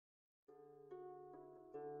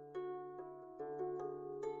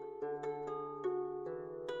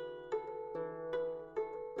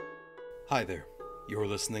Hi there, you're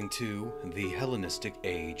listening to the Hellenistic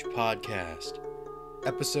Age Podcast,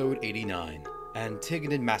 Episode 89,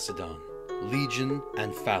 Antigonid Macedon, Legion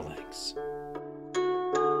and Phalanx.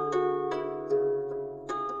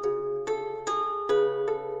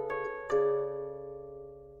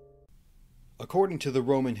 According to the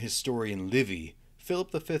Roman historian Livy,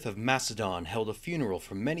 Philip V of Macedon held a funeral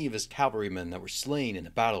for many of his cavalrymen that were slain in a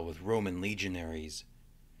battle with Roman legionaries.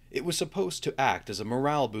 It was supposed to act as a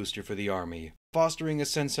morale booster for the army, fostering a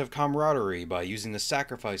sense of camaraderie by using the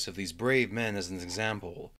sacrifice of these brave men as an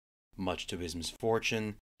example. Much to his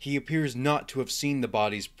misfortune, he appears not to have seen the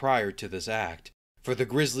bodies prior to this act, for the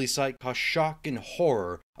grisly sight caused shock and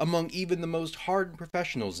horror among even the most hardened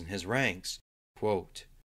professionals in his ranks. Quote,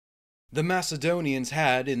 "The Macedonians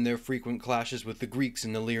had, in their frequent clashes with the Greeks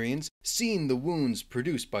and Illyrians, seen the wounds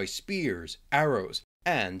produced by spears, arrows,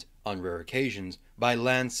 and, on rare occasions, by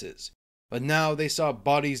lances. But now they saw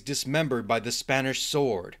bodies dismembered by the Spanish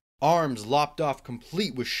sword, arms lopped off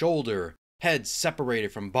complete with shoulder, heads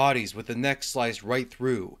separated from bodies with the neck sliced right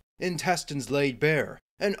through, intestines laid bare,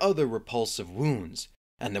 and other repulsive wounds,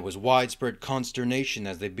 and there was widespread consternation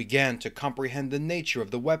as they began to comprehend the nature of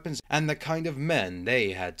the weapons and the kind of men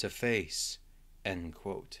they had to face." End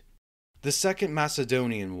quote. The Second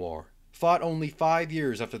Macedonian War, fought only 5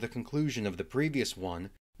 years after the conclusion of the previous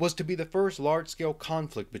one, was to be the first large-scale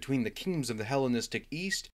conflict between the kingdoms of the Hellenistic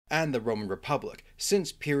East and the Roman Republic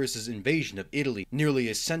since Pyrrhus's invasion of Italy nearly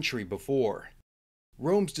a century before.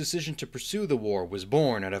 Rome's decision to pursue the war was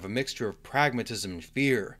born out of a mixture of pragmatism and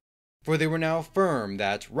fear, for they were now firm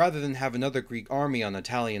that, rather than have another Greek army on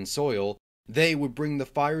Italian soil, they would bring the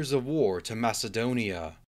fires of war to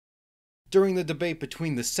Macedonia. During the debate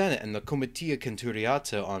between the Senate and the Comitia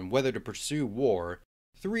Centuriata on whether to pursue war,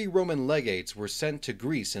 3 Roman legates were sent to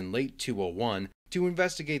Greece in late 201 to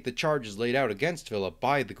investigate the charges laid out against Philip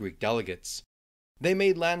by the Greek delegates. They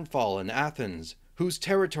made landfall in Athens, whose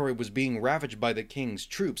territory was being ravaged by the king's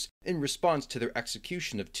troops in response to their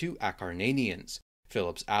execution of 2 Acarnanians,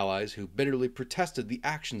 Philip's allies who bitterly protested the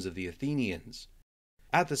actions of the Athenians.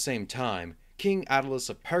 At the same time, King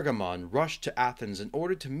Attalus of Pergamon rushed to Athens in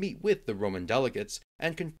order to meet with the Roman delegates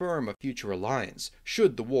and confirm a future alliance,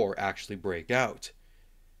 should the war actually break out.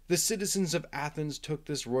 The citizens of Athens took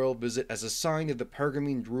this royal visit as a sign of the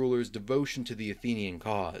Pergamene ruler's devotion to the Athenian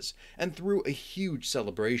cause, and threw a huge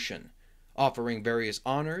celebration, offering various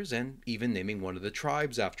honors and even naming one of the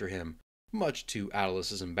tribes after him, much to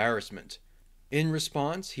Attalus's embarrassment. In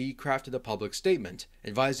response, he crafted a public statement,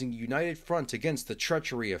 advising a united front against the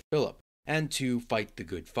treachery of Philip, and to fight the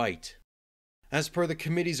good fight. As per the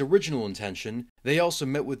committee's original intention, they also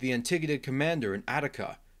met with the Antigonid commander in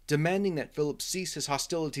Attica, demanding that Philip cease his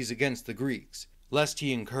hostilities against the Greeks, lest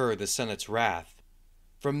he incur the Senate's wrath.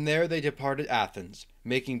 From there they departed Athens,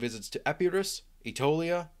 making visits to Epirus,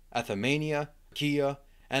 Aetolia, Epimania, Achaia,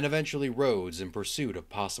 and eventually Rhodes in pursuit of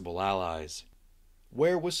possible allies.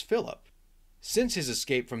 Where was Philip? Since his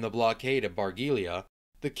escape from the blockade of Bargelia,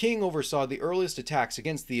 the king oversaw the earliest attacks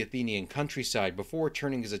against the Athenian countryside before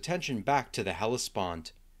turning his attention back to the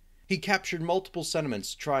Hellespont. He captured multiple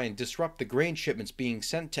settlements to try and disrupt the grain shipments being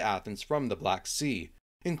sent to Athens from the Black Sea,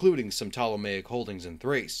 including some Ptolemaic holdings in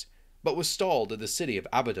Thrace, but was stalled at the city of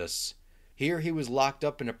Abydos. Here he was locked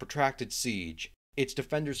up in a protracted siege, its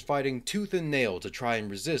defenders fighting tooth and nail to try and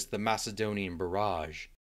resist the Macedonian barrage.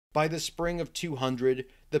 By the spring of 200,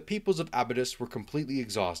 the peoples of Abydos were completely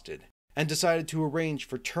exhausted, and decided to arrange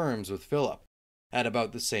for terms with Philip. At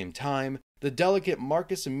about the same time, the delegate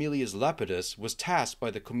Marcus Aemilius Lepidus was tasked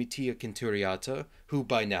by the Comitia Centuriata, who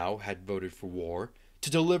by now had voted for war, to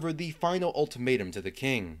deliver the final ultimatum to the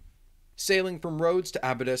king. Sailing from Rhodes to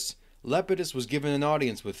Abydos, Lepidus was given an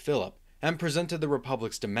audience with Philip, and presented the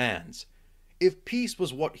Republic's demands. If peace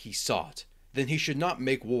was what he sought, then he should not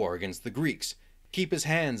make war against the Greeks, keep his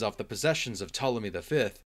hands off the possessions of Ptolemy V,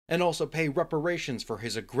 and also pay reparations for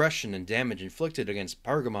his aggression and damage inflicted against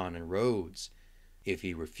Pergamon and Rhodes. If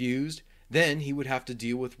he refused, then he would have to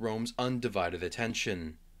deal with Rome's undivided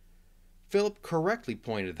attention. Philip correctly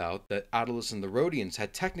pointed out that Attalus and the Rhodians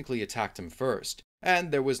had technically attacked him first,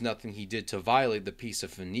 and there was nothing he did to violate the peace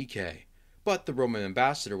of Phoenice, but the Roman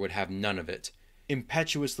ambassador would have none of it,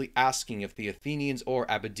 impetuously asking if the Athenians or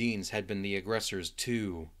Abyssines had been the aggressors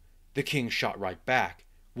too. The king shot right back,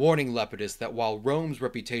 warning Lepidus that while Rome's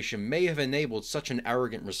reputation may have enabled such an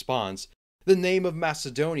arrogant response, the name of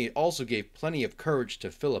Macedonia also gave plenty of courage to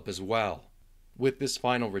Philip as well. With this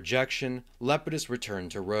final rejection, Lepidus returned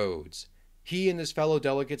to Rhodes. He and his fellow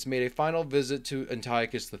delegates made a final visit to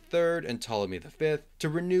Antiochus III and Ptolemy V to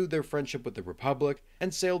renew their friendship with the Republic,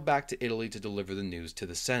 and sailed back to Italy to deliver the news to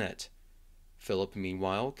the Senate. Philip,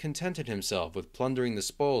 meanwhile, contented himself with plundering the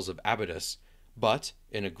spoils of Abydos, but,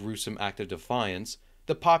 in a gruesome act of defiance,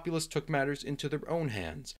 the populace took matters into their own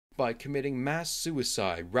hands by committing mass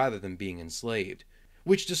suicide rather than being enslaved,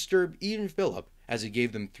 which disturbed even Philip, as he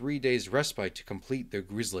gave them 3 days' respite to complete their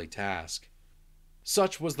grisly task.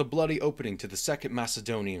 Such was the bloody opening to the Second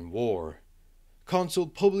Macedonian War. Consul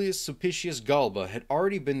Publius Sulpicius Galba had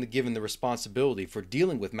already been given the responsibility for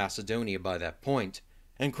dealing with Macedonia by that point,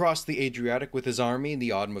 and crossed the Adriatic with his army in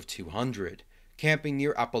the autumn of 200, camping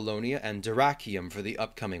near Apollonia and Dyrrachium for the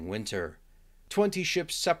upcoming winter. 20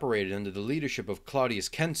 ships separated under the leadership of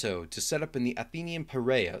Claudius Cento to set up in the Athenian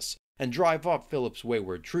Piraeus and drive off Philip's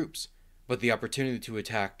wayward troops, but the opportunity to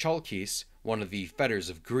attack Chalkis, one of the fetters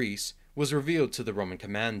of Greece, was revealed to the Roman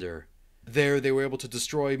commander. There they were able to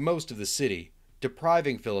destroy most of the city,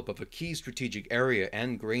 depriving Philip of a key strategic area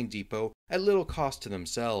and grain depot at little cost to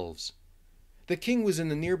themselves. The king was in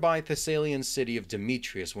the nearby Thessalian city of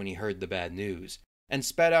Demetrius when he heard the bad news, and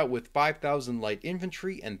sped out with 5,000 light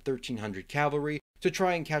infantry and 1,300 cavalry to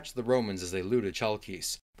try and catch the Romans as they looted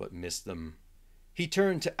Chalkis, but missed them. He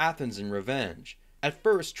turned to Athens in revenge, at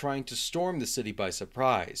first trying to storm the city by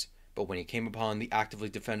surprise, but when he came upon the actively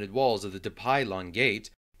defended walls of the Dipylon Gate,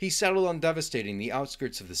 he settled on devastating the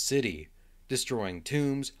outskirts of the city, destroying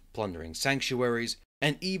tombs, plundering sanctuaries,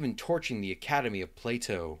 and even torching the Academy of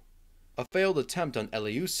Plato. A failed attempt on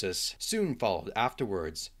Eleusis soon followed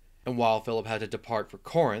afterwards, and while Philip had to depart for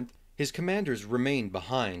Corinth, his commanders remained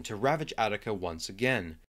behind to ravage Attica once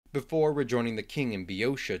again, before rejoining the king in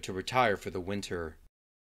Boeotia to retire for the winter.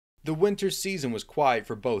 The winter season was quiet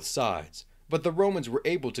for both sides, but the Romans were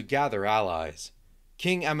able to gather allies.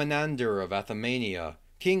 King Amminander of Athamenia,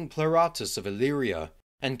 King Pleuratus of Illyria,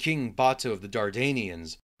 and King Bato of the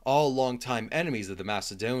Dardanians, all longtime enemies of the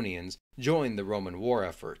Macedonians, joined the Roman war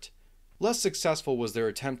effort. Less successful was their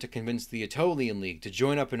attempt to convince the Aetolian League to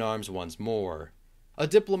join up in arms once more. A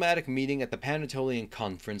diplomatic meeting at the Panatolian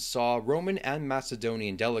Conference saw Roman and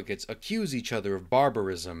Macedonian delegates accuse each other of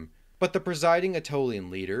barbarism, but the presiding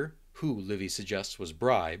Aetolian leader, who Livy suggests was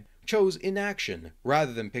bribed, chose inaction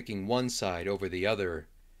rather than picking one side over the other.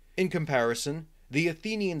 In comparison, the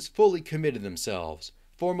Athenians fully committed themselves,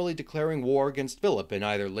 formally declaring war against Philip in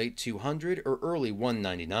either late 200 or early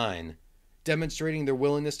 199. Demonstrating their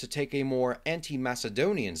willingness to take a more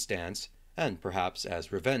anti-Macedonian stance, and perhaps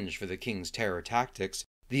as revenge for the king's terror tactics,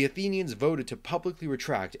 the Athenians voted to publicly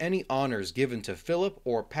retract any honors given to Philip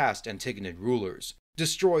or past Antigonid rulers,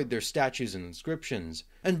 destroyed their statues and inscriptions,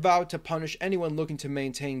 and vowed to punish anyone looking to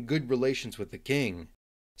maintain good relations with the king.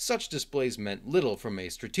 Such displays meant little from a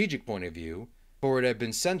strategic point of view, for it had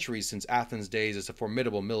been centuries since Athens' days as a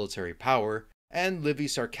formidable military power, and Livy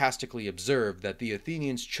sarcastically observed that the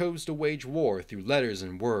Athenians chose to wage war through letters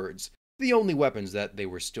and words, the only weapons that they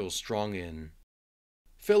were still strong in.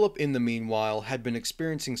 Philip, in the meanwhile, had been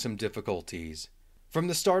experiencing some difficulties. From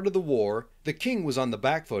the start of the war, the king was on the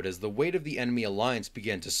back foot as the weight of the enemy alliance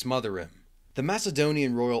began to smother him. The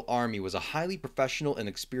Macedonian royal army was a highly professional and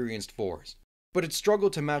experienced force, but it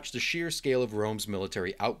struggled to match the sheer scale of Rome's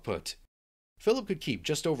military output. Philip could keep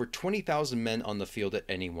just over 20,000 men on the field at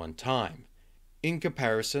any one time. In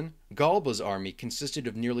comparison, Galba's army consisted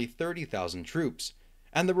of nearly 30,000 troops,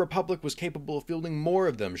 and the Republic was capable of fielding more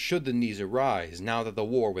of them should the need arise now that the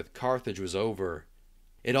war with Carthage was over.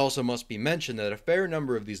 It also must be mentioned that a fair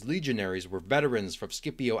number of these legionaries were veterans from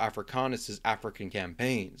Scipio Africanus' African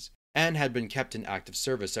campaigns, and had been kept in active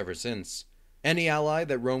service ever since. Any ally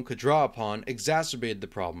that Rome could draw upon exacerbated the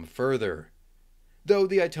problem further. Though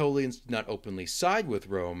the Aetolians did not openly side with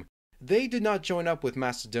Rome, they did not join up with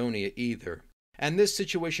Macedonia either, and this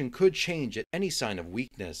situation could change at any sign of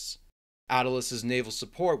weakness. Attilus's naval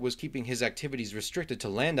support was keeping his activities restricted to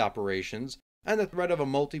land operations, and the threat of a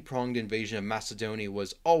multi-pronged invasion of Macedonia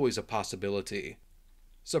was always a possibility.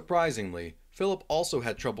 Surprisingly, Philip also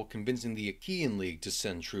had trouble convincing the Achaean League to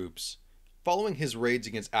send troops. Following his raids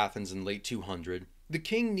against Athens in late 200, the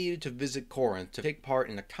king needed to visit Corinth to take part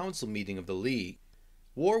in a council meeting of the League.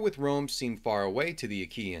 War with Rome seemed far away to the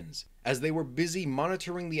Achaeans, as they were busy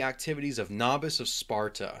monitoring the activities of Nabis of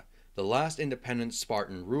Sparta, the last independent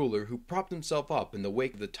Spartan ruler who propped himself up in the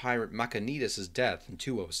wake of the tyrant Machanidas' death in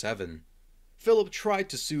 207. Philip tried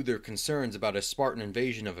to soothe their concerns about a Spartan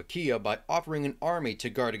invasion of Achaea by offering an army to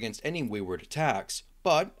guard against any wayward attacks,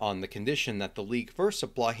 but on the condition that the League first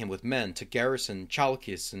supply him with men to garrison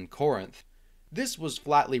Chalkis and Corinth. This was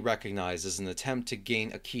flatly recognized as an attempt to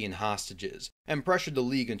gain Achaean hostages, and pressured the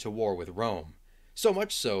League into war with Rome. So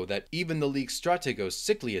much so that even the League's strategos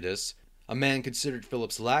Cycliades, a man considered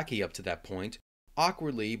Philip's lackey up to that point,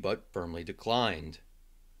 awkwardly but firmly declined.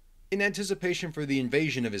 In anticipation for the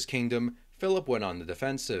invasion of his kingdom, Philip went on the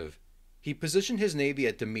defensive. He positioned his navy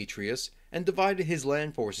at Demetrius and divided his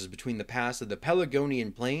land forces between the pass of the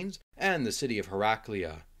Pelagonian Plains and the city of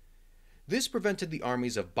Heraclea. This prevented the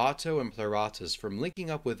armies of Bato and Pleuratus from linking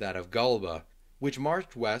up with that of Galba, which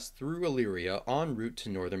marched west through Illyria en route to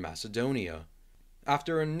northern Macedonia.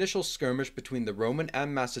 After an initial skirmish between the Roman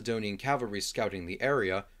and Macedonian cavalry scouting the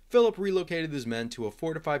area, Philip relocated his men to a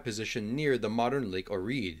fortified position near the modern Lake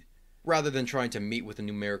Ohrid. Rather than trying to meet with a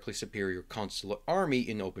numerically superior consular army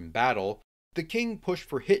in open battle, the king pushed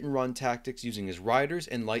for hit-and-run tactics using his riders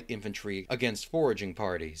and light infantry against foraging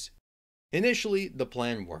parties. Initially, the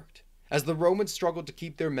plan worked, as the Romans struggled to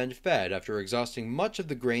keep their men fed after exhausting much of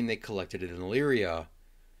the grain they collected in Illyria.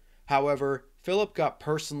 However, Philip got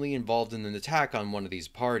personally involved in an attack on one of these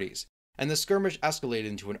parties, and the skirmish escalated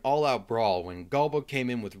into an all-out brawl when Galba came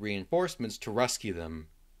in with reinforcements to rescue them.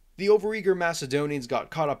 The overeager Macedonians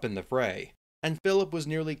got caught up in the fray, and Philip was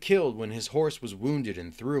nearly killed when his horse was wounded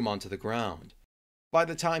and threw him onto the ground. By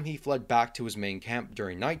the time he fled back to his main camp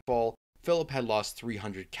during nightfall, Philip had lost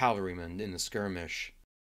 300 cavalrymen in the skirmish.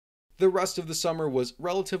 The rest of the summer was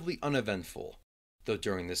relatively uneventful, though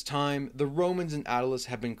during this time, the Romans in Attalus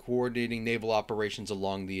had been coordinating naval operations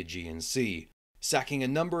along the Aegean Sea, sacking a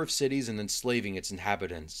number of cities and enslaving its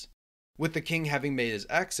inhabitants. With the king having made his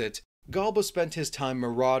exit, Galba spent his time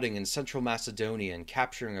marauding in central Macedonia and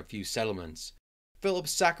capturing a few settlements. Philip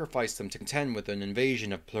sacrificed them to contend with an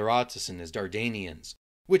invasion of Pleuratus and his Dardanians,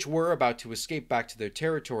 which were about to escape back to their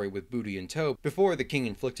territory with booty in tow before the king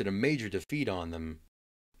inflicted a major defeat on them.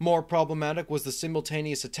 More problematic was the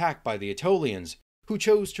simultaneous attack by the Aetolians, who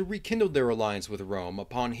chose to rekindle their alliance with Rome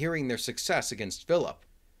upon hearing their success against Philip.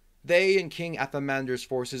 They and King Athamander's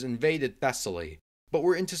forces invaded Thessaly, but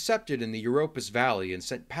were intercepted in the Europus Valley and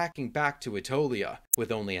sent packing back to Aetolia, with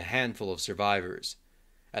only a handful of survivors.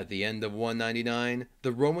 At the end of 199,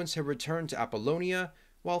 the Romans had returned to Apollonia,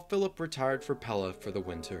 while Philip retired for Pella for the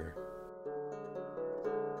winter.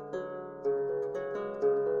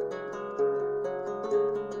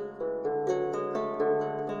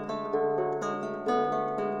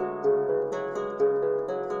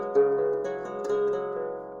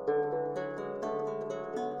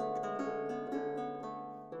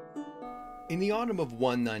 In the autumn of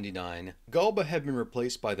 199, Galba had been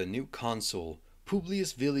replaced by the new consul,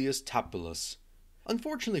 Publius Vilius Tapulus.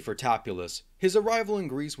 Unfortunately for Tapulus, his arrival in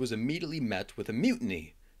Greece was immediately met with a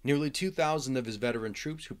mutiny. Nearly 2,000 of his veteran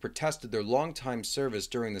troops who protested their long-time service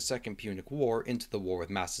during the Second Punic War into the war with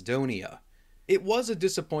Macedonia. It was a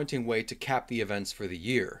disappointing way to cap the events for the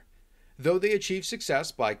year. Though they achieved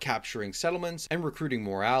success by capturing settlements and recruiting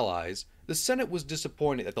more allies, the Senate was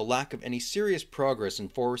disappointed at the lack of any serious progress in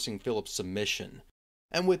forcing Philip's submission.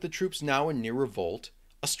 And with the troops now in near revolt,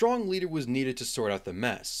 a strong leader was needed to sort out the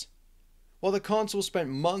mess. While the consul spent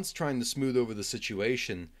months trying to smooth over the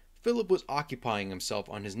situation, Philip was occupying himself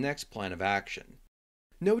on his next plan of action.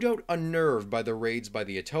 No doubt unnerved by the raids by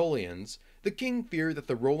the Aetolians, the king feared that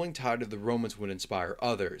the rolling tide of the Romans would inspire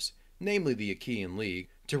others, namely the Achaean League,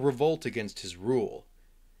 to revolt against his rule.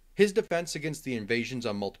 His defense against the invasions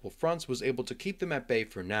on multiple fronts was able to keep them at bay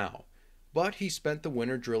for now, but he spent the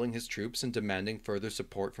winter drilling his troops and demanding further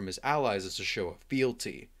support from his allies as a show of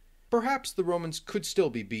fealty. Perhaps the Romans could still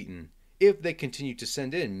be beaten, if they continued to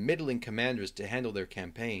send in middling commanders to handle their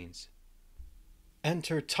campaigns.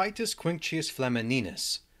 Enter Titus Quinctius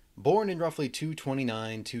Flamininus. Born in roughly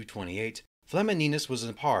 229-228, Flamininus was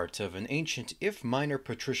a part of an ancient if minor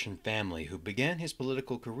patrician family who began his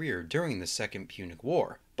political career during the Second Punic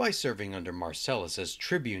War by serving under Marcellus as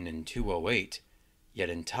tribune in 208. Yet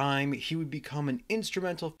in time, he would become an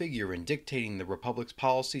instrumental figure in dictating the Republic's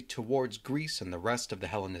policy towards Greece and the rest of the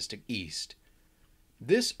Hellenistic East.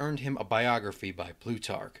 This earned him a biography by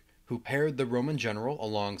Plutarch, who paired the Roman general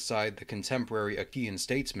alongside the contemporary Achaean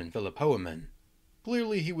statesman Philopoemen.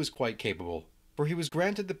 Clearly he was quite capable, for he was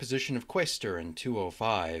granted the position of quaestor in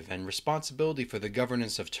 205 and responsibility for the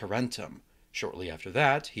governance of Tarentum. Shortly after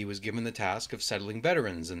that, he was given the task of settling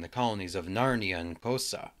veterans in the colonies of Narnia and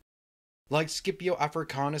Cosa. Like Scipio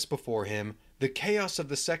Africanus before him, the chaos of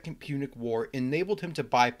the Second Punic War enabled him to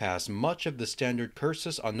bypass much of the standard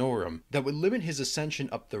cursus honorum that would limit his ascension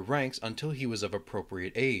up the ranks until he was of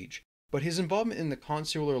appropriate age. But his involvement in the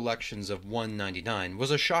consular elections of 199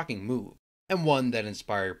 was a shocking move, and one that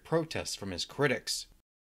inspired protests from his critics.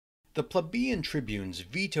 The plebeian tribunes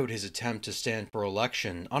vetoed his attempt to stand for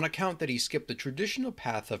election on account that he skipped the traditional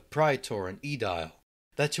path of praetor and aedile,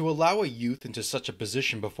 that to allow a youth into such a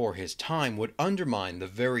position before his time would undermine the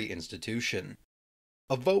very institution.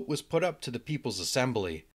 A vote was put up to the People's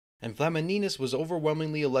Assembly, and Flamininus was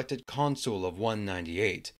overwhelmingly elected consul of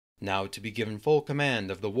 198, now to be given full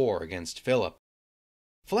command of the war against Philip.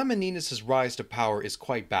 Flamininus' rise to power is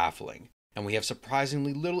quite baffling, and we have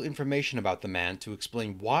surprisingly little information about the man to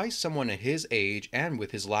explain why someone at his age and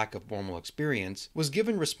with his lack of formal experience was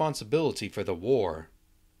given responsibility for the war.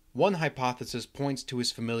 One hypothesis points to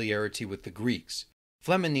his familiarity with the Greeks.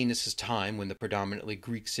 Flamininus' time in the predominantly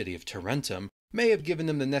Greek city of Tarentum may have given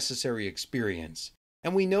him the necessary experience,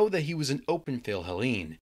 and we know that he was an open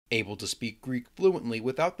Philhellene, able to speak Greek fluently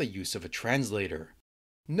without the use of a translator.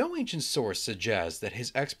 No ancient source suggests that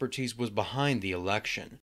his expertise was behind the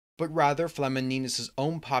election, but rather Flamininus'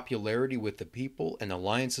 own popularity with the people and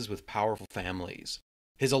alliances with powerful families.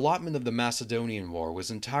 His allotment of the Macedonian War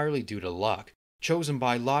was entirely due to luck, chosen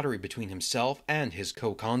by lottery between himself and his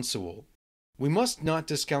co-consul. We must not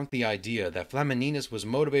discount the idea that Flamininus was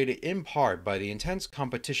motivated in part by the intense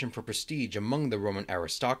competition for prestige among the Roman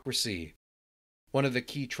aristocracy. One of the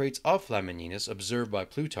key traits of Flamininus observed by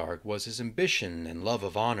Plutarch was his ambition and love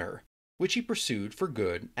of honor, which he pursued for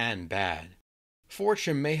good and bad.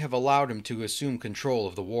 Fortune may have allowed him to assume control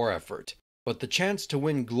of the war effort, but the chance to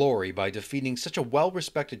win glory by defeating such a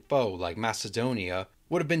well-respected foe like Macedonia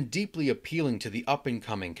would have been deeply appealing to the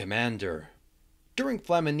up-and-coming commander. During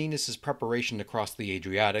Flamininus' preparation to cross the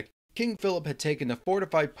Adriatic, King Philip had taken a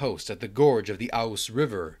fortified post at the gorge of the Aus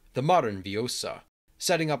River, the modern Vjosa,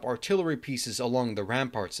 setting up artillery pieces along the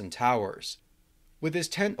ramparts and towers. With his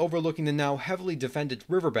tent overlooking the now heavily defended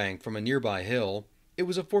riverbank from a nearby hill, it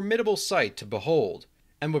was a formidable sight to behold,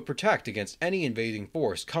 and would protect against any invading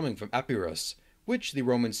force coming from Epirus, which the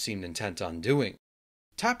Romans seemed intent on doing.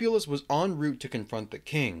 Tapulus was en route to confront the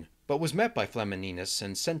king, but was met by Flamininus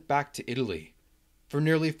and sent back to Italy. For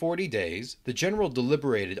nearly 40 days, the general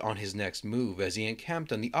deliberated on his next move as he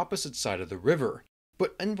encamped on the opposite side of the river,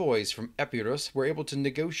 but envoys from Epirus were able to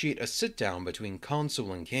negotiate a sit-down between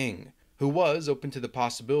consul and king, who was open to the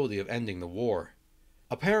possibility of ending the war.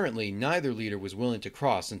 Apparently, neither leader was willing to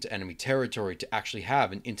cross into enemy territory to actually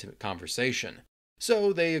have an intimate conversation,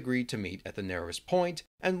 so they agreed to meet at the nearest point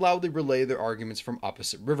and loudly relay their arguments from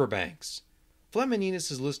opposite riverbanks.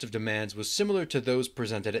 Flamininus' list of demands was similar to those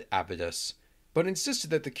presented at Abydos, but insisted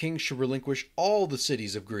that the king should relinquish all the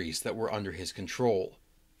cities of Greece that were under his control.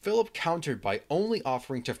 Philip countered by only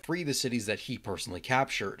offering to free the cities that he personally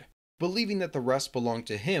captured, believing that the rest belonged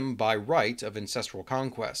to him by right of ancestral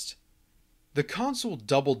conquest. The consul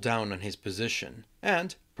doubled down on his position,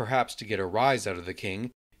 and, perhaps to get a rise out of the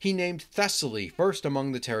king, he named Thessaly first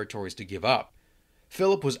among the territories to give up.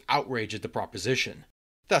 Philip was outraged at the proposition.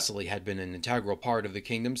 Thessaly had been an integral part of the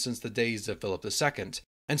kingdom since the days of Philip II,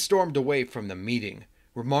 and stormed away from the meeting,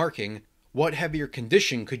 remarking, "What heavier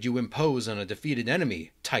condition could you impose on a defeated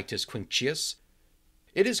enemy, Titus Quinctius?"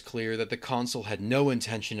 It is clear that the consul had no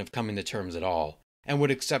intention of coming to terms at all, and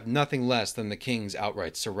would accept nothing less than the king's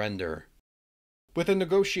outright surrender. With the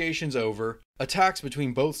negotiations over, attacks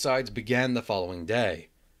between both sides began the following day.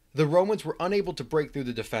 The Romans were unable to break through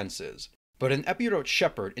the defenses, but an Epirot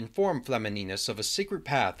shepherd informed Flamininus of a secret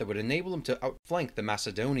path that would enable him to outflank the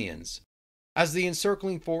Macedonians. As the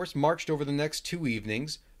encircling force marched over the next 2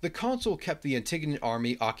 evenings, the consul kept the Antigonid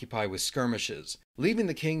army occupied with skirmishes, leaving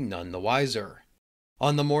the king none the wiser.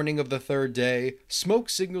 On the morning of the 3rd day, smoke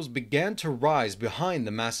signals began to rise behind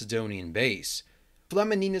the Macedonian base.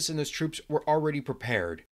 Flamininus and his troops were already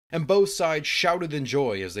prepared, and both sides shouted in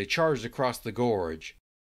joy as they charged across the gorge.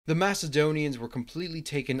 The Macedonians were completely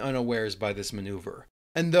taken unawares by this maneuver,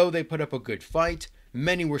 and though they put up a good fight,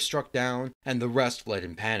 many were struck down and the rest fled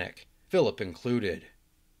in panic, Philip included.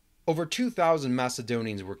 Over 2,000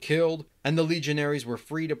 Macedonians were killed, and the legionaries were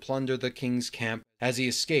free to plunder the king's camp as he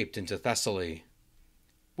escaped into Thessaly.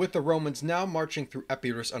 With the Romans now marching through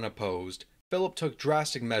Epirus unopposed, Philip took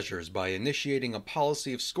drastic measures by initiating a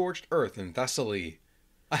policy of scorched earth in Thessaly.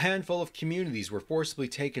 A handful of communities were forcibly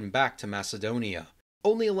taken back to Macedonia,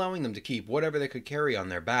 only allowing them to keep whatever they could carry on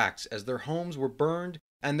their backs as their homes were burned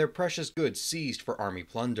and their precious goods seized for army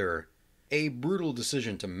plunder. A brutal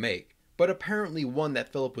decision to make, but apparently one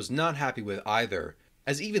that Philip was not happy with either,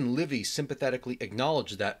 as even Livy sympathetically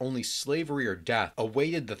acknowledged that only slavery or death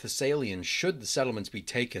awaited the Thessalians should the settlements be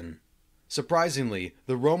taken. Surprisingly,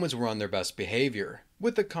 the Romans were on their best behavior,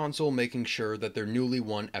 with the consul making sure that their newly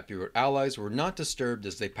won Epirot allies were not disturbed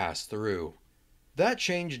as they passed through. That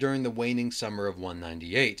changed during the waning summer of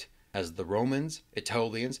 198, as the Romans,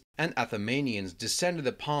 Aetolians, and Athamenes descended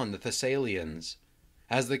upon the Thessalians.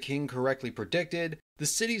 As the king correctly predicted, the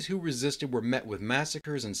cities who resisted were met with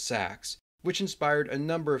massacres and sacks, which inspired a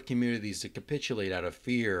number of communities to capitulate out of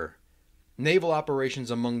fear. Naval operations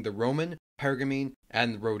among the Roman, Pergamene,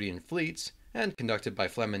 and Rhodian fleets and conducted by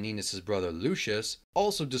Flamininus' brother Lucius,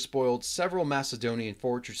 also despoiled several Macedonian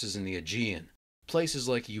fortresses in the Aegean, places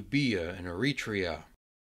like Euboea and Eretria.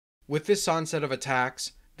 With this onset of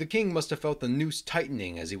attacks, the king must have felt the noose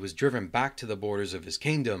tightening as he was driven back to the borders of his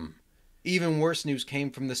kingdom. Even worse news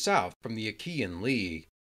came from the south, from the Achaean League.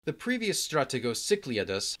 The previous strategos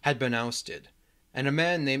Cycliadus had been ousted, and a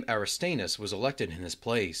man named Aristaeus was elected in his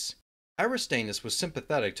place. Aristaeus was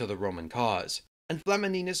sympathetic to the Roman cause, and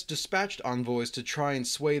Flamininus dispatched envoys to try and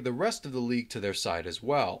sway the rest of the league to their side as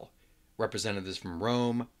well. Representatives from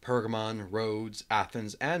Rome, Pergamon, Rhodes,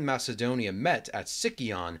 Athens, and Macedonia met at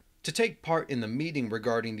Sicyon to take part in the meeting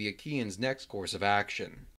regarding the Achaeans' next course of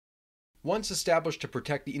action. Once established to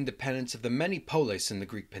protect the independence of the many polis in the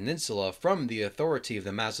Greek peninsula from the authority of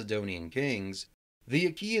the Macedonian kings, the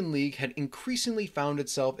Achaean League had increasingly found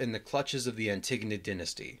itself in the clutches of the Antigonid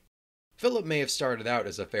dynasty. Philip may have started out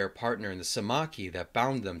as a fair partner in the Symmachie that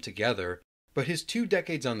bound them together, but his 2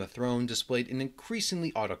 decades on the throne displayed an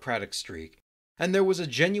increasingly autocratic streak, and there was a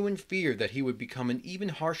genuine fear that he would become an even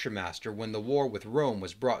harsher master when the war with Rome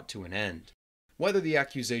was brought to an end. Whether the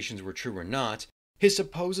accusations were true or not, his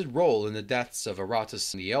supposed role in the deaths of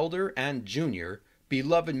Aratus the Elder and Junior,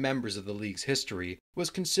 beloved members of the League's history,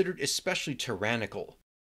 was considered especially tyrannical.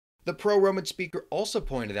 The pro-Roman speaker also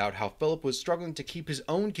pointed out how Philip was struggling to keep his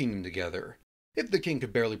own kingdom together. If the king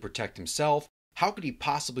could barely protect himself, how could he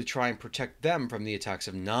possibly try and protect them from the attacks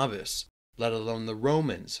of Nabis, let alone the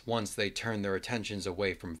Romans, once they turned their attentions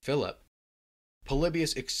away from Philip?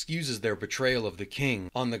 Polybius excuses their betrayal of the king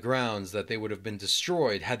on the grounds that they would have been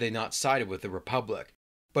destroyed had they not sided with the Republic,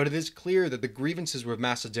 but it is clear that the grievances with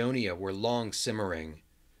Macedonia were long simmering.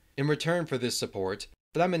 In return for this support,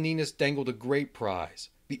 Flamininus dangled a great prize,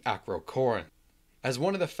 the Acrocorinth. As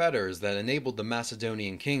one of the fetters that enabled the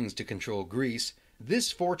Macedonian kings to control Greece,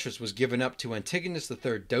 this fortress was given up to Antigonus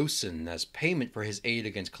III Docen as payment for his aid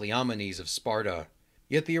against Cleomenes of Sparta.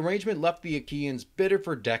 Yet the arrangement left the Achaeans bitter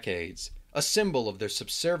for decades, a symbol of their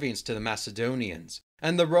subservience to the Macedonians,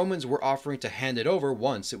 and the Romans were offering to hand it over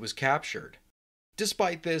once it was captured.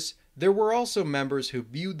 Despite this, there were also members who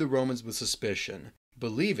viewed the Romans with suspicion,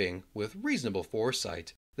 believing, with reasonable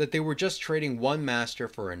foresight, that they were just trading one master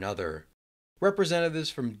for another. Representatives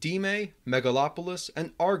from Dyme, Megalopolis,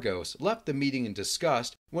 and Argos left the meeting in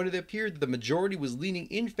disgust when it appeared that the majority was leaning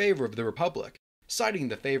in favor of the Republic, citing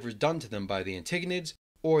the favors done to them by the Antigonids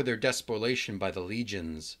or their despoliation by the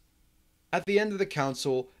legions. At the end of the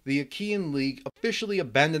council, the Achaean League officially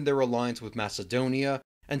abandoned their alliance with Macedonia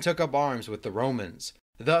and took up arms with the Romans,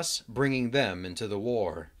 thus bringing them into the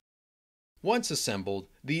war. Once assembled,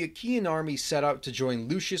 the Achaean army set out to join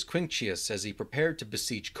Titus Quinctius as he prepared to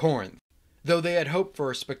besiege Corinth. Though they had hoped for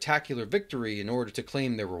a spectacular victory in order to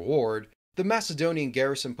claim their reward, the Macedonian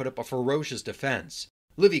garrison put up a ferocious defense.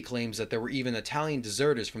 Livy claims that there were even Italian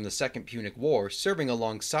deserters from the Second Punic War serving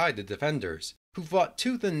alongside the defenders, who fought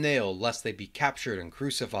tooth and nail lest they be captured and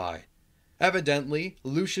crucified. Evidently,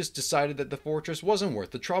 Lucius decided that the fortress wasn't worth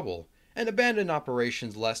the trouble, and abandoned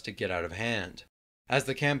operations lest it get out of hand. As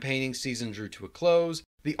the campaigning season drew to a close,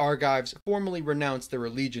 the Argives formally renounced their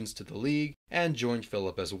allegiance to the League and joined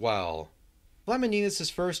Philip as well.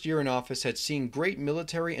 Flamininus' first year in office had seen great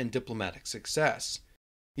military and diplomatic success.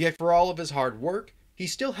 Yet for all of his hard work, he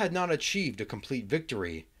still had not achieved a complete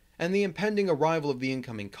victory, and the impending arrival of the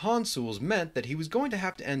incoming consuls meant that he was going to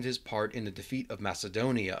have to end his part in the defeat of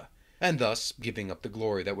Macedonia, and thus giving up the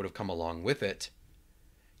glory that would have come along with it.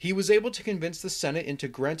 He was able to convince the Senate into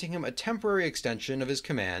granting him a temporary extension of his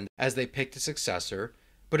command as they picked a successor,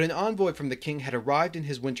 but an envoy from the king had arrived in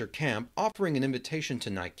his winter camp offering an invitation to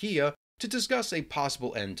Nicaea to discuss a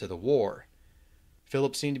possible end to the war.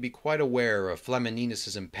 Philip seemed to be quite aware of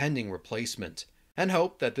Flamininus' impending replacement, and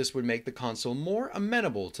hoped that this would make the consul more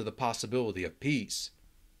amenable to the possibility of peace.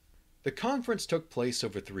 The conference took place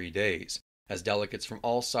over 3 days, as delegates from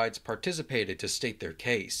all sides participated to state their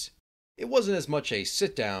case. It wasn't as much a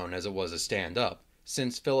sit-down as it was a stand-up,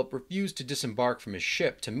 since Philip refused to disembark from his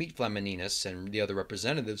ship to meet Flamininus and the other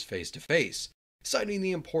representatives face to face, citing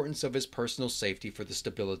the importance of his personal safety for the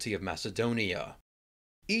stability of Macedonia.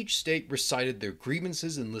 Each state recited their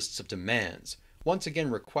grievances and lists of demands, once again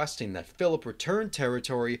requesting that Philip return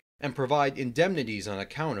territory and provide indemnities on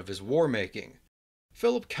account of his war-making.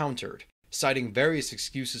 Philip countered, citing various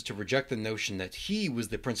excuses to reject the notion that he was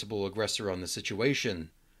the principal aggressor on the situation.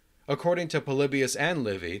 According to Polybius and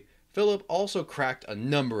Livy, Philip also cracked a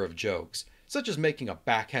number of jokes, such as making a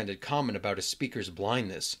backhanded comment about a speaker's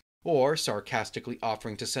blindness, or sarcastically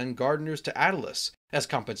offering to send gardeners to Attalus as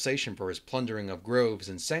compensation for his plundering of groves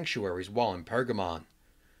and sanctuaries while in Pergamon.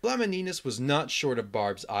 Flamininus was not short of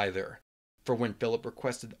barbs either. For when Philip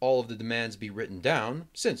requested all of the demands be written down,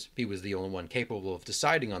 since he was the only one capable of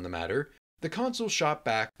deciding on the matter, the consul shot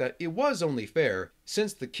back that it was only fair,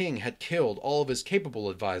 since the king had killed all of his capable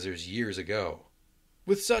advisors years ago.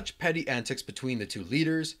 With such petty antics between the two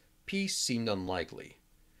leaders, peace seemed unlikely.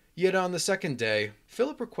 Yet on the second day,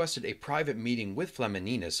 Philip requested a private meeting with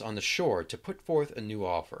Flamininus on the shore to put forth a new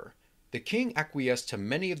offer. The king acquiesced to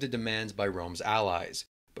many of the demands by Rome's allies,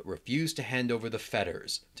 but refused to hand over the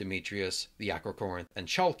fetters, Demetrius, the Acrocorinth, and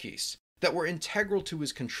Chalkis, that were integral to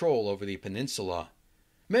his control over the peninsula.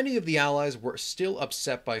 Many of the allies were still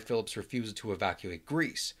upset by Philip's refusal to evacuate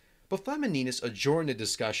Greece, but Flamininus adjourned the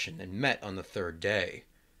discussion and met on the third day.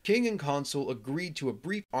 King and consul agreed to a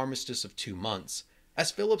brief armistice of 2 months,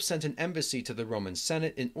 as Philip sent an embassy to the Roman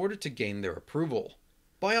Senate in order to gain their approval.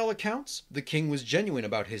 By all accounts, the king was genuine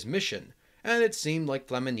about his mission, and it seemed like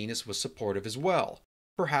Flamininus was supportive as well,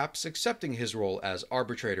 perhaps accepting his role as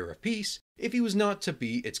arbitrator of peace if he was not to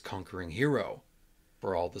be its conquering hero.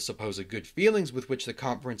 For all the supposed good feelings with which the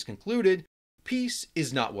conference concluded, peace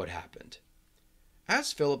is not what happened.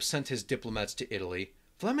 As Philip sent his diplomats to Italy,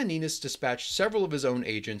 Flamininus dispatched several of his own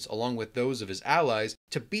agents along with those of his allies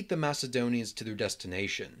to beat the Macedonians to their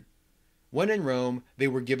destination. When in Rome, they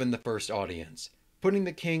were given the first audience, putting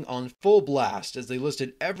the king on full blast as they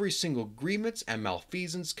listed every single grievance and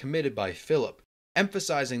malfeasance committed by Philip,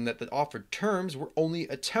 emphasizing that the offered terms were only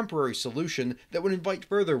a temporary solution that would invite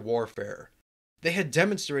further warfare. They had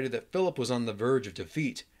demonstrated that Philip was on the verge of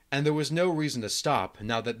defeat, and there was no reason to stop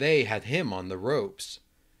now that they had him on the ropes.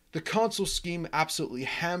 The consul's scheme absolutely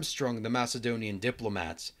hamstrung the Macedonian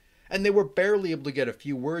diplomats, and they were barely able to get a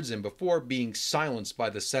few words in before being silenced by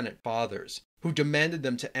the Senate fathers, who demanded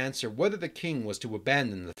them to answer whether the king was to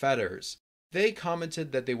abandon the fetters. They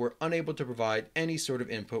commented that they were unable to provide any sort of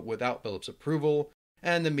input without Philip's approval,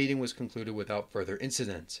 and the meeting was concluded without further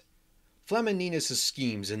incident. Flamininus'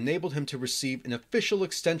 schemes enabled him to receive an official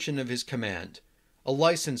extension of his command, a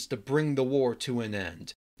license to bring the war to an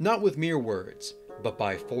end, not with mere words, but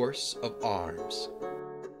by force of arms.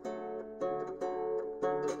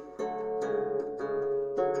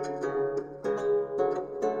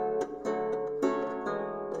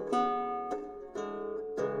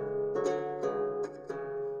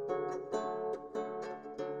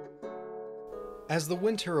 As the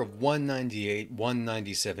winter of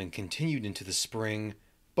 198-197 continued into the spring,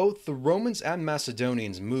 both the Romans and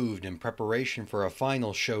Macedonians moved in preparation for a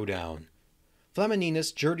final showdown.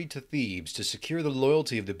 Flamininus journeyed to Thebes to secure the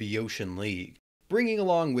loyalty of the Boeotian League, bringing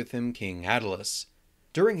along with him King Attalus.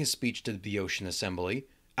 During his speech to the Boeotian assembly,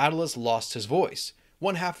 Attalus lost his voice,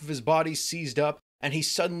 one half of his body seized up, and he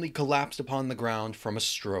suddenly collapsed upon the ground from a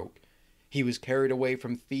stroke. He was carried away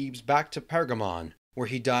from Thebes back to Pergamon, where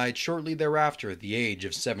he died shortly thereafter at the age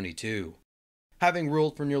of 72. Having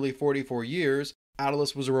ruled for nearly 44 years,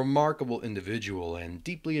 Attalus was a remarkable individual and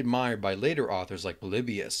deeply admired by later authors like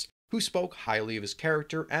Polybius, who spoke highly of his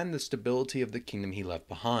character and the stability of the kingdom he left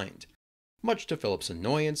behind. Much to Philip's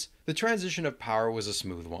annoyance, the transition of power was a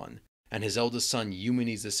smooth one, and his eldest son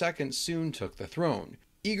Eumenes II soon took the throne,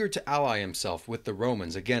 eager to ally himself with the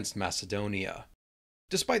Romans against Macedonia.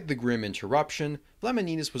 Despite the grim interruption,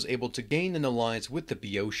 Flamininus was able to gain an alliance with the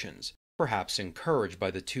Boeotians, perhaps encouraged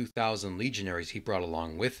by the 2,000 legionaries he brought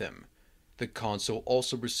along with him. The consul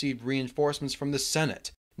also received reinforcements from the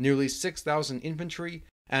Senate, nearly 6,000 infantry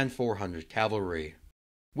and 400 cavalry.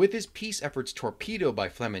 With his peace efforts torpedoed by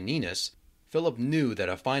Flamininus, Philip knew that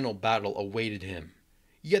a final battle awaited him.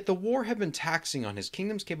 Yet the war had been taxing on his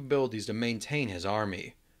kingdom's capabilities to maintain his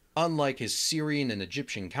army. Unlike his Syrian and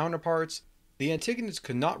Egyptian counterparts, the Antigonids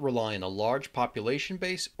could not rely on a large population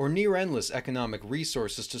base or near-endless economic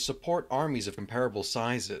resources to support armies of comparable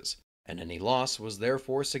sizes, and any loss was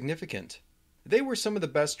therefore significant. They were some of the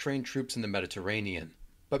best trained troops in the Mediterranean,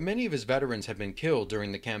 but many of his veterans had been killed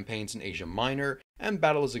during the campaigns in Asia Minor and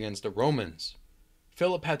battles against the Romans.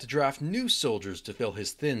 Philip had to draft new soldiers to fill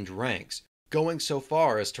his thinned ranks, going so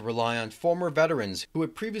far as to rely on former veterans who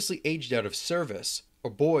had previously aged out of service,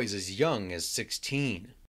 or boys as young as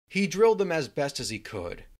 16. He drilled them as best as he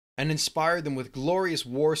could, and inspired them with glorious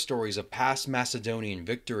war stories of past Macedonian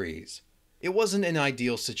victories. It wasn't an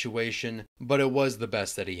ideal situation, but it was the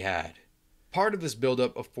best that he had. Part of this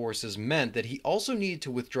buildup of forces meant that he also needed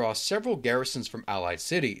to withdraw several garrisons from allied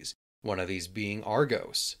cities, one of these being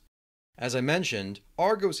Argos. As I mentioned,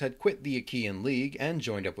 Argos had quit the Achaean League and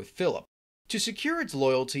joined up with Philip. To secure its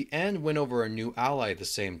loyalty and win over a new ally at the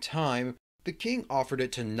same time, the king offered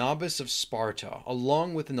it to Nabis of Sparta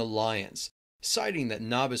along with an alliance, citing that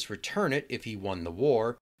Nabis return it if he won the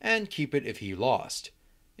war, and keep it if he lost.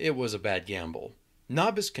 It was a bad gamble.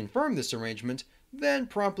 Nabis confirmed this arrangement, then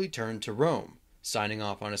promptly turned to Rome, signing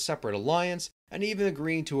off on a separate alliance and even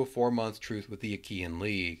agreeing to a 4-month truce with the Achaean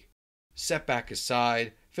League. Setback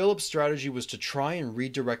aside, Philip's strategy was to try and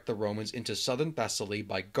redirect the Romans into southern Thessaly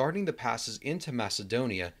by guarding the passes into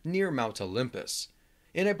Macedonia near Mount Olympus.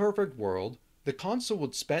 In a perfect world, the consul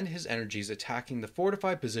would spend his energies attacking the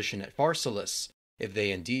fortified position at Pharsalus. If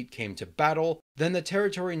they indeed came to battle, then the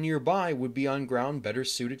territory nearby would be on ground better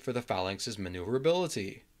suited for the Phalanx's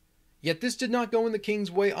maneuverability. Yet this did not go in the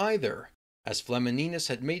king's way either, as Flamininus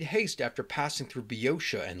had made haste after passing through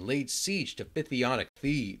Boeotia and laid siege to Bithynic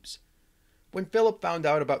Thebes. When Philip found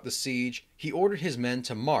out about the siege, he ordered his men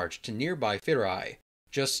to march to nearby Pherae,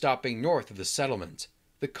 just stopping north of the settlement.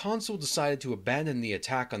 The consul decided to abandon the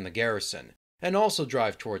attack on the garrison, and also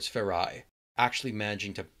drive towards Pherae, actually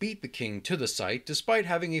managing to beat the king to the site despite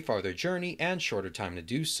having a farther journey and shorter time to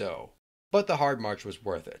do so. But the hard march was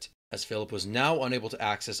worth it, as Philip was now unable to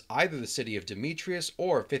access either the city of Demetrius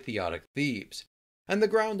or Bithynic Thebes, and the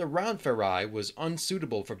ground around Pherae was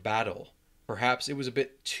unsuitable for battle. Perhaps it was a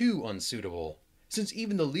bit too unsuitable, since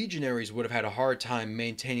even the legionaries would have had a hard time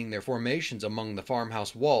maintaining their formations among the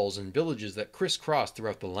farmhouse walls and villages that crisscrossed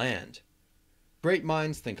throughout the land. Great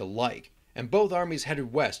minds think alike, and both armies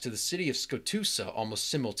headed west to the city of Scotusa almost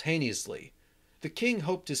simultaneously. The king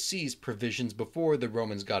hoped to seize provisions before the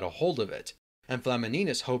Romans got a hold of it, and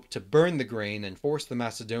Flamininus hoped to burn the grain and force the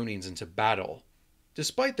Macedonians into battle.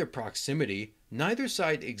 Despite their proximity, neither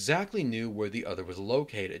side exactly knew where the other was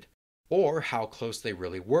located, or how close they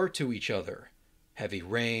really were to each other. Heavy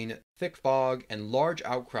rain, thick fog, and large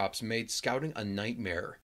outcrops made scouting a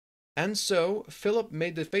nightmare. And so, Philip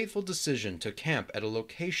made the fateful decision to camp at a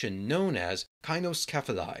location known as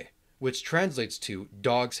Cynoscephalae, which translates to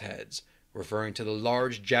Dog's Heads, referring to the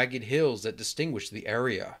large jagged hills that distinguish the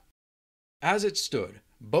area. As it stood,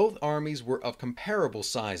 both armies were of comparable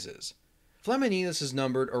sizes. Flamininus's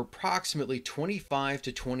numbered approximately 25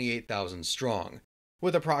 to 28,000 strong,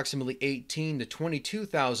 with approximately 18 to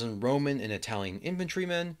 22,000 Roman and Italian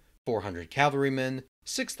infantrymen, 400 cavalrymen,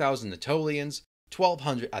 6,000 Aetolians,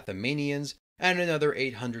 1,200 Athamenes, and another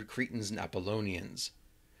 800 Cretans and Apollonians.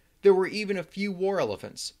 There were even a few war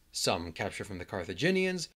elephants, some captured from the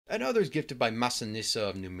Carthaginians, and others gifted by Massinissa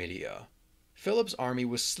of Numidia. Philip's army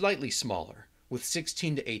was slightly smaller, with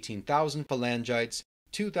 16 to 18,000 Phalangites,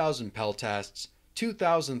 2,000 Peltasts,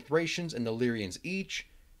 2,000 Thracians and Illyrians each,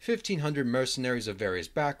 1,500 mercenaries of various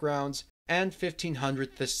backgrounds, and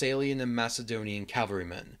 1,500 Thessalian and Macedonian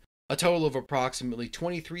cavalrymen, a total of approximately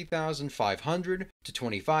 23,500 to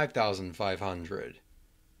 25,500.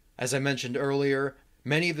 As I mentioned earlier,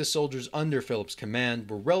 many of the soldiers under Philip's command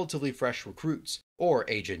were relatively fresh recruits, or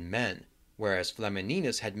aged men, whereas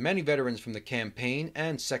Flamininus had many veterans from the campaign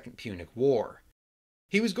and Second Punic War.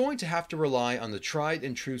 He was going to have to rely on the tried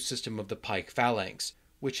and true system of the pike phalanx,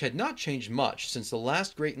 which had not changed much since the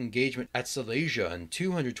last great engagement at Silesia in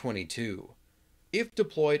 222. If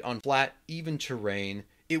deployed on flat, even terrain,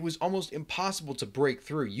 it was almost impossible to break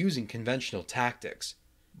through using conventional tactics.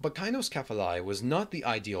 But Cynoscephalae was not the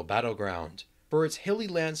ideal battleground, for its hilly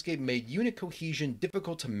landscape made unit cohesion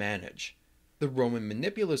difficult to manage. The Roman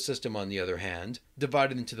manipula system, on the other hand,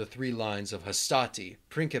 divided into the 3 lines of hastati,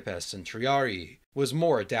 principes, and triarii, was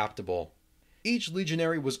more adaptable. Each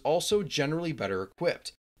legionary was also generally better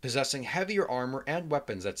equipped, possessing heavier armor and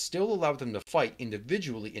weapons that still allowed them to fight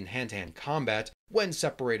individually in hand-to-hand combat when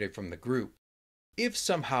separated from the group. If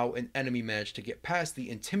somehow an enemy managed to get past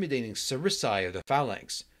the intimidating sarissai of the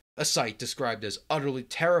phalanx, a sight described as utterly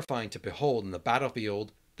terrifying to behold in the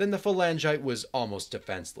battlefield, then the phalangite was almost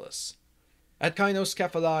defenseless. At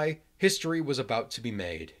Cynoscephalae, history was about to be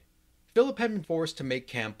made. Philip had been forced to make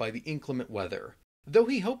camp by the inclement weather, though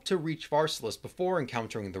he hoped to reach Pharsalus before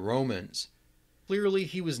encountering the Romans. Clearly,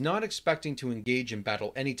 he was not expecting to engage in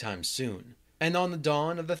battle anytime soon, and on the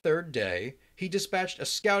dawn of the 3rd day, he dispatched a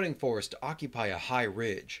scouting force to occupy a high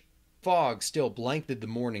ridge. Fog still blanketed the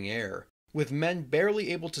morning air, with men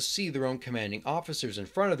barely able to see their own commanding officers in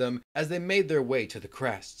front of them as they made their way to the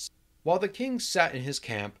crests. While the king sat in his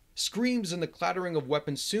camp, screams and the clattering of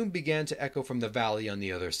weapons soon began to echo from the valley on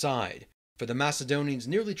the other side, for the Macedonians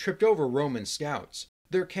nearly tripped over Roman scouts,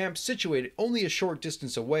 their camp situated only a short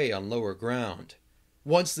distance away on lower ground.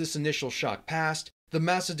 Once this initial shock passed, the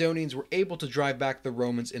Macedonians were able to drive back the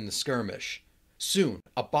Romans in the skirmish. Soon,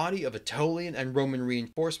 a body of Aetolian and Roman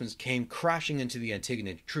reinforcements came crashing into the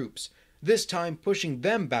Antigonid troops, this time pushing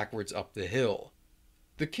them backwards up the hill.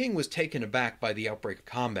 The king was taken aback by the outbreak of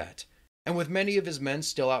combat, and with many of his men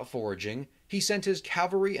still out foraging, he sent his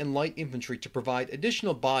cavalry and light infantry to provide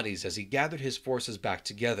additional bodies as he gathered his forces back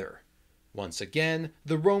together. Once again,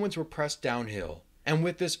 the Romans were pressed downhill, And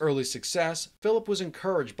with this early success, Philip was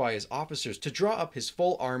encouraged by his officers to draw up his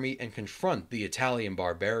full army and confront the Italian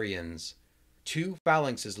barbarians. Two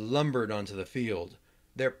phalanxes lumbered onto the field,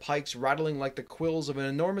 their pikes rattling like the quills of an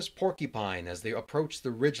enormous porcupine as they approached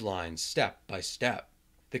the ridgeline step by step.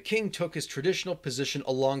 The king took his traditional position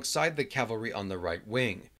alongside the cavalry on the right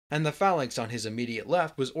wing, and the phalanx on his immediate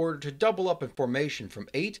left was ordered to double up in formation from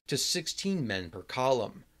 8 to 16 men per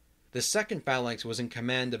column. The second phalanx was in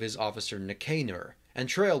command of his officer Nicanor, and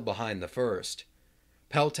trailed behind the first.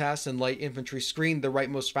 Peltas and light infantry screened the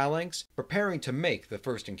rightmost phalanx, preparing to make the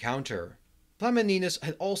first encounter. Flamininus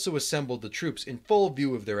had also assembled the troops in full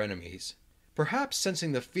view of their enemies. Perhaps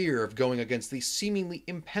sensing the fear of going against the seemingly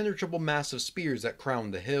impenetrable mass of spears that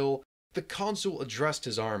crowned the hill, the consul addressed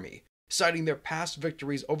his army, citing their past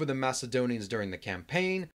victories over the Macedonians during the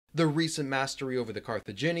campaign, the recent mastery over the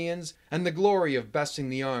Carthaginians, and the glory of besting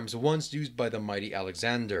the arms once used by the mighty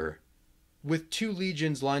Alexander. With 2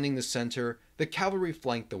 legions lining the center, the cavalry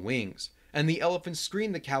flanked the wings, and the elephants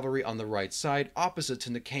screened the cavalry on the right side opposite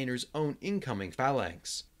to Nicanor's own incoming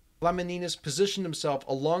phalanx. Flamininus positioned himself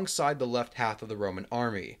alongside the left half of the Roman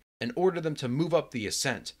army, and ordered them to move up the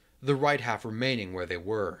ascent, the right half remaining where they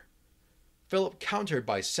were. Philip countered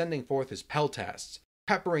by sending forth his peltasts,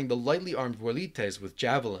 peppering the lightly armed velites with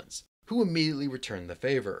javelins, who immediately returned the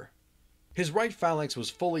favor. His right phalanx was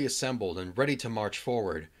fully assembled and ready to march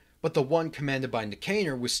forward, but the one commanded by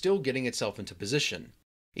Nicanor was still getting itself into position.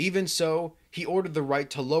 Even so, he ordered the right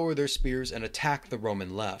to lower their spears and attack the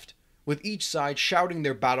Roman left, with each side shouting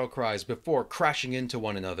their battle cries before crashing into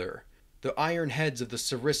one another. The iron heads of the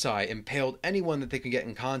Sarissai impaled anyone that they could get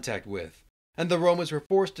in contact with, and the Romans were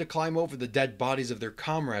forced to climb over the dead bodies of their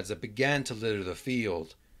comrades that began to litter the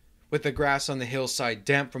field. With the grass on the hillside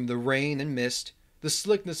damp from the rain and mist, the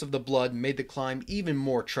slickness of the blood made the climb even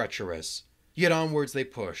more treacherous. Yet onwards they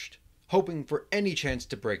pushed, hoping for any chance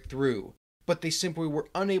to break through, but they simply were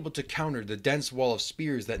unable to counter the dense wall of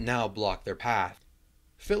spears that now blocked their path.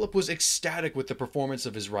 Philip was ecstatic with the performance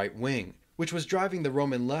of his right wing, which was driving the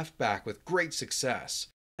Roman left back with great success,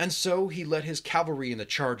 and so he led his cavalry in a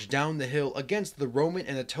charge down the hill against the Roman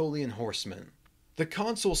and Aetolian horsemen. The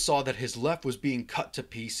consul saw that his left was being cut to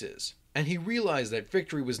pieces, and he realized that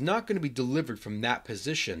victory was not going to be delivered from that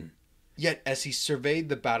position. Yet as he surveyed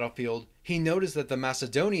the battlefield, he noticed that the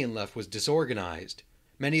Macedonian left was disorganized.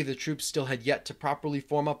 Many of the troops still had yet to properly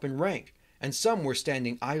form up in rank, and some were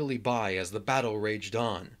standing idly by as the battle raged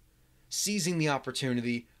on. Seizing the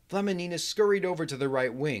opportunity, Flamininus scurried over to the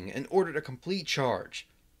right wing and ordered a complete charge.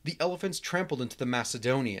 The elephants trampled into the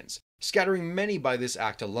Macedonians, scattering many by this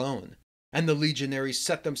act alone, and the legionaries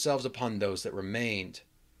set themselves upon those that remained.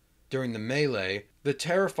 During the melee, the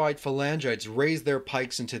terrified phalangites raised their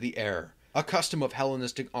pikes into the air, a custom of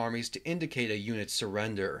Hellenistic armies to indicate a unit's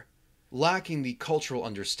surrender. Lacking the cultural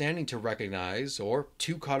understanding to recognize, or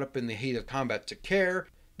too caught up in the heat of combat to care,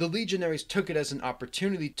 the legionaries took it as an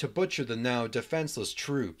opportunity to butcher the now defenseless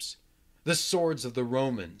troops. The swords of the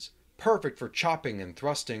Romans, perfect for chopping and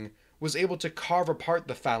thrusting, was able to carve apart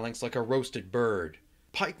the phalanx like a roasted bird.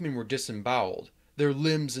 Pikemen were disemboweled, their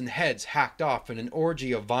limbs and heads hacked off in an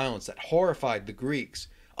orgy of violence that horrified the Greeks,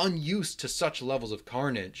 unused to such levels of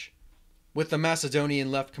carnage. With the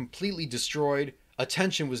Macedonian left completely destroyed,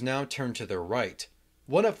 attention was now turned to their right.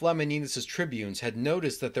 One of Flamininus' tribunes had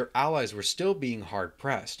noticed that their allies were still being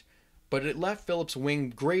hard-pressed, but it left Philip's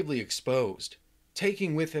wing gravely exposed.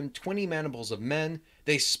 Taking with him 20 maniples of men,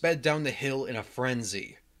 they sped down the hill in a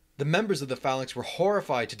frenzy. The members of the phalanx were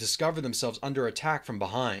horrified to discover themselves under attack from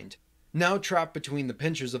behind. Now trapped between the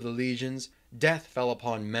pincers of the legions, death fell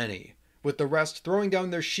upon many, with the rest throwing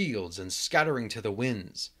down their shields and scattering to the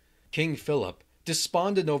winds. King Philip,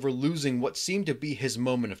 despondent over losing what seemed to be his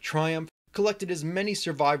moment of triumph, collected as many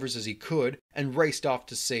survivors as he could and raced off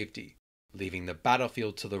to safety, leaving the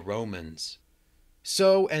battlefield to the Romans.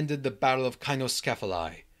 So ended the Battle of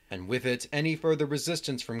Cynoscephalae, and with it any further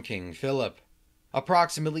resistance from King Philip.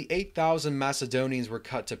 Approximately 8,000 Macedonians were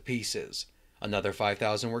cut to pieces, another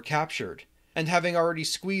 5,000 were captured, and having already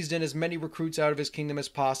squeezed in as many recruits out of his kingdom as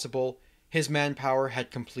possible, his manpower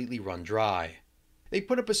had completely run dry. They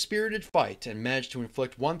put up a spirited fight and managed to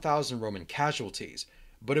inflict 1,000 Roman casualties,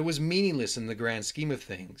 but it was meaningless in the grand scheme of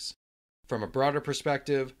things. From a broader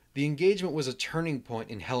perspective, the engagement was a turning point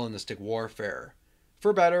in Hellenistic warfare.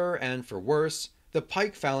 For better and for worse, the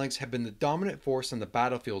pike phalanx had been the dominant force on the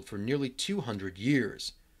battlefield for nearly 200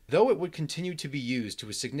 years. Though it would continue to be used to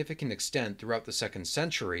a significant extent throughout the 2nd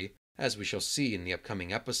century, as we shall see in the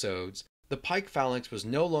upcoming episodes, the pike phalanx was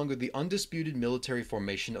no longer the undisputed military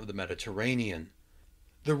formation of the Mediterranean.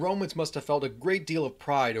 The Romans must have felt a great deal of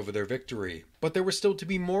pride over their victory, but there were still to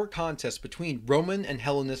be more contests between Roman and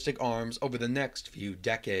Hellenistic arms over the next few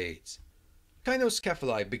decades.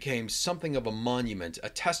 Cynoscephalae became something of a monument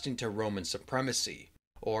attesting to Roman supremacy,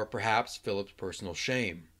 or perhaps Philip's personal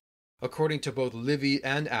shame. According to both Livy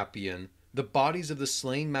and Appian, the bodies of the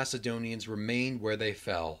slain Macedonians remained where they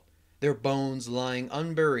fell, their bones lying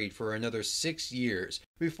unburied for another 6 years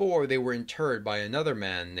before they were interred by another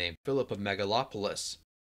man named Philip of Megalopolis.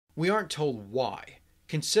 We aren't told why,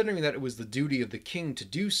 considering that it was the duty of the king to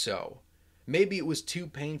do so. Maybe it was too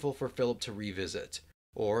painful for Philip to revisit,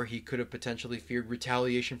 or he could have potentially feared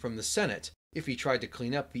retaliation from the Senate if he tried to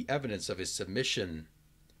clean up the evidence of his submission.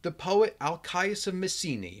 The poet Alcaius of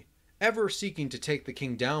Messene, ever seeking to take the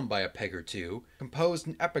king down by a peg or two, composed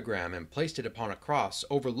an epigram and placed it upon a cross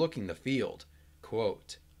overlooking the field.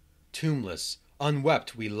 Quote, "Tombless,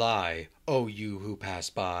 unwept we lie, O you who pass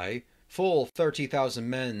by, full 30,000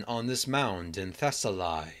 men on this mound in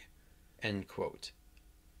Thessaly." End quote.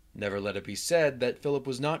 Never let it be said that Philip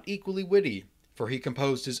was not equally witty, for he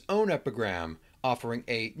composed his own epigram, offering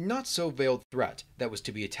a not-so-veiled threat that was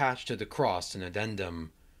to be attached to the cross in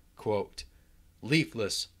addendum. Quote,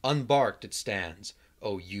 "Leafless, unbarked it stands,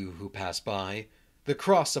 O you who pass by, the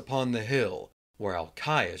cross upon the hill, where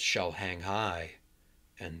Alcaius shall hang high."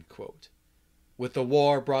 End quote. With the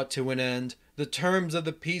war brought to an end, the terms of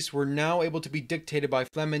the peace were now able to be dictated by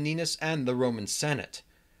Flamininus and the Roman Senate.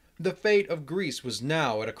 The fate of Greece was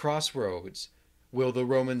now at a crossroads. Will the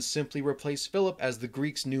Romans simply replace Philip as the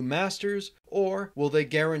Greeks' new masters, or will they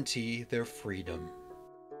guarantee their freedom?